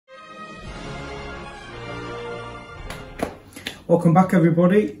Welcome back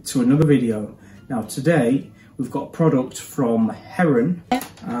everybody to another video. Now today we've got a product from Heron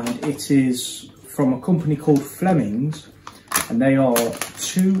and it is from a company called Flemmings and they are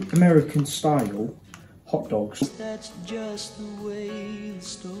two American style hot dogs. That's just the way the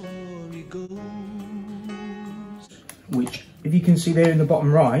story goes. Which, if you can see there in the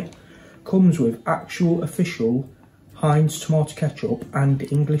bottom right, comes with actual official Heinz tomato ketchup and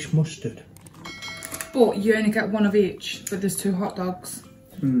English mustard. But you only get one of each, but there's two hot dogs.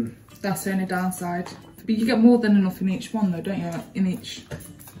 That's the only downside. But you get more than enough in each one though, don't you? In each.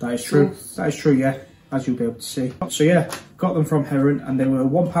 That is true. That is true, yeah. As you'll be able to see. So yeah, got them from Heron and they were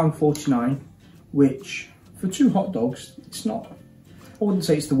 £1.49, which for two hot dogs, it's not, I wouldn't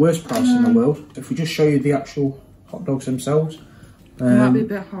say it's the worst price in the world. If we just show you the actual hot dogs themselves. They might be a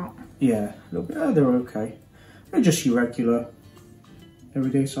bit hot. Yeah, a little bit, they're okay. They're just your regular,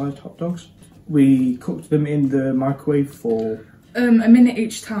 everyday sized hot dogs. We cooked them in the microwave for a minute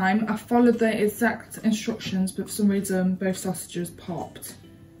each time. I followed the exact instructions, but for some reason both sausages popped.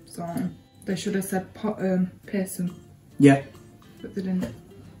 So they should have said pierce them. Yeah. But they didn't.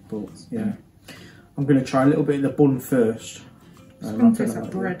 But yeah. I'm going to try a little bit of the bun first. It's going to taste like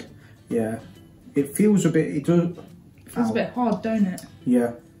bread. Yeah. It feels a bit, it does. It feels a bit hard, don't it?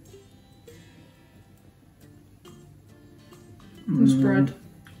 Yeah. It's bread.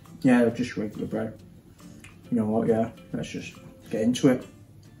 Yeah, just regular bread. You know what, yeah, let's just get into it.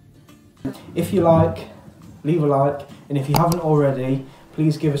 If you like, leave a like, and if you haven't already,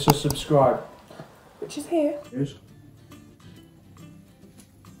 please give us a subscribe. Which is here. Cheers.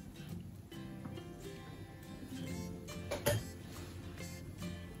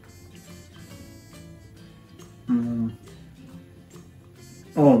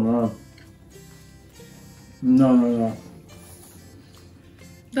 Oh no. No.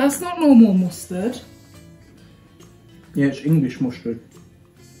 That's not normal mustard. Yeah, it's English mustard.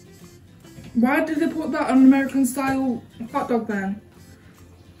 Why did they put that on an American style hot dog then?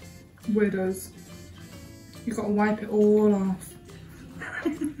 Weirdos. You've got to wipe it all off.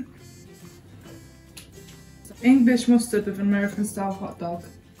 English mustard with an American style hot dog.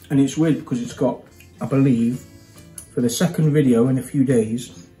 And it's weird because it's got, I believe, for the second video in a few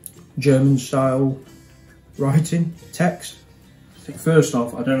days, German style writing, text. First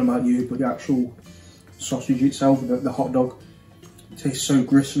off, I don't know about you, but the actual sausage itself, the hot dog, tastes so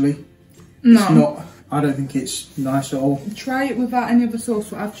gristly. No. It's not, I don't think it's nice at all. Try it without any of the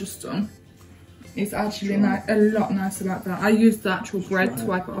sauce what I've just done. It's actually a lot nicer like that. I used the actual bread to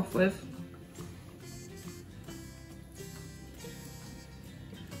wipe it off with.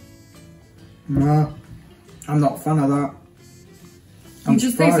 No, I'm not a fan of that. It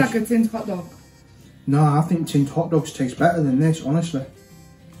just tastes like a tinned hot dog. No, I think tinned hot dogs taste better than this, honestly.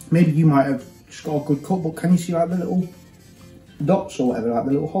 Maybe you might have just got a good cut, but can you see like the little dots or whatever, like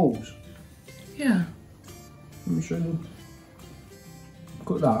the little holes? Yeah. Let me show you.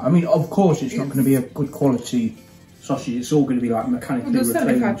 Look at that. I mean, of course it's not going to be a good quality sausage. It's all going to be like mechanically well, reclaimed.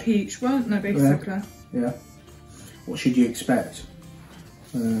 They're certified peach, weren't they, basically? Yeah. What should you expect?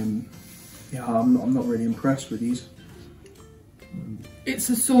 Yeah, I'm not really impressed with these. It's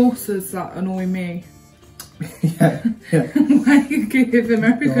the sauces that annoy me. yeah. Why you give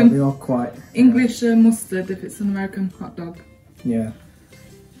American they are quite English mustard if it's an American hot dog? Yeah.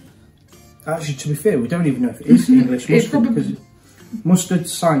 Actually, to be fair, we don't even know if it is English mustard because mustard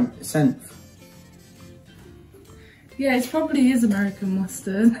scent. Yeah, it probably is American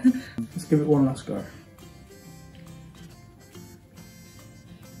mustard. Let's give it one last go.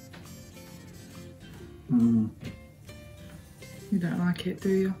 You don't like it, do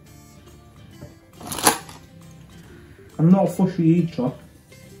you? I'm not a fussy eater,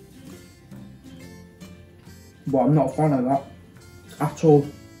 but I'm not a fan of that at all.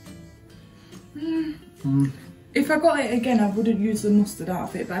 If I got it again, I wouldn't use the mustard out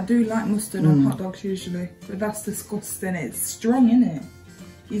of it, but I do like mustard on hot dogs usually. But that's disgusting. It's strong, isn't it?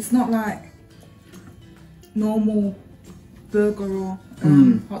 It's not like normal burger or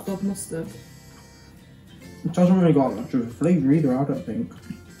hot dog mustard. It doesn't really got much of a flavour either, I don't think.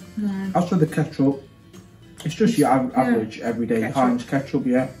 No. As for the ketchup, it's just your average everyday Heinz ketchup,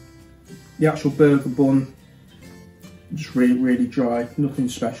 yeah. The actual burger bun, just really dry, nothing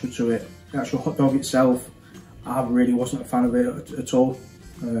special to it. The actual hot dog itself, I really wasn't a fan of it at all.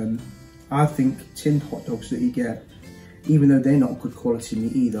 I think tinned hot dogs that you get, even though they're not good quality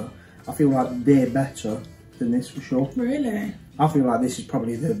meat either, I feel like they're better than this for sure. Really? I feel like this is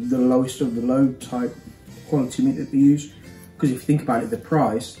probably the lowest of the low type quality meat that they use, because if you think about it, the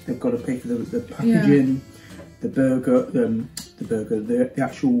price they've got to pay for the packaging, the burger, the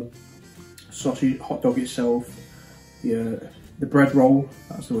actual sausage hot dog itself, the the bread roll,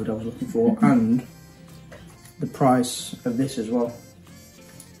 that's the word I was looking for, and the price of this as well.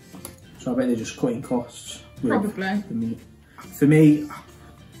 So I bet they're just cutting costs with Probably. the meat. For me, I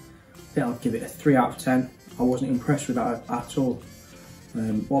think I'll give it a 3 out of 10. I wasn't impressed with that at all.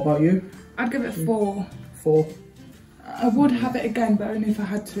 What about you? I'd give it a 4. 4? I would have it again, but only if I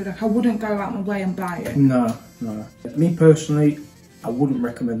had to. Like, I wouldn't go out my way and buy it. No. Me personally, I wouldn't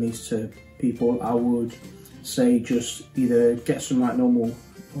recommend these to people. I would say just either get some like normal,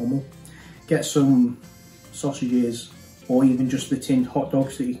 get some sausages, or even just the tinned hot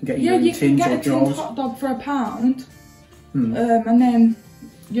dogs that you can get in tins or jars. Yeah, you can get a tinned hot dog for £1, and then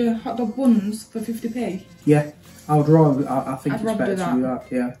your hot dog buns for 50p. Yeah, I would rather. I think it's better to do that.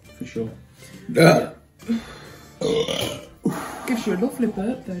 Yeah, for sure. Yeah. Gives you a lovely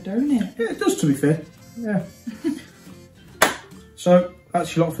burp though, don't it? Yeah, it does, to be fair. Yeah. So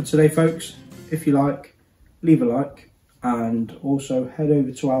that's your lot for today, folks. If you like, leave a like, and also head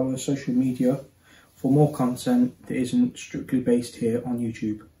over to our social media for more content that isn't strictly based here on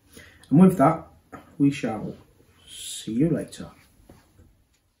YouTube. And with that, we shall see you later.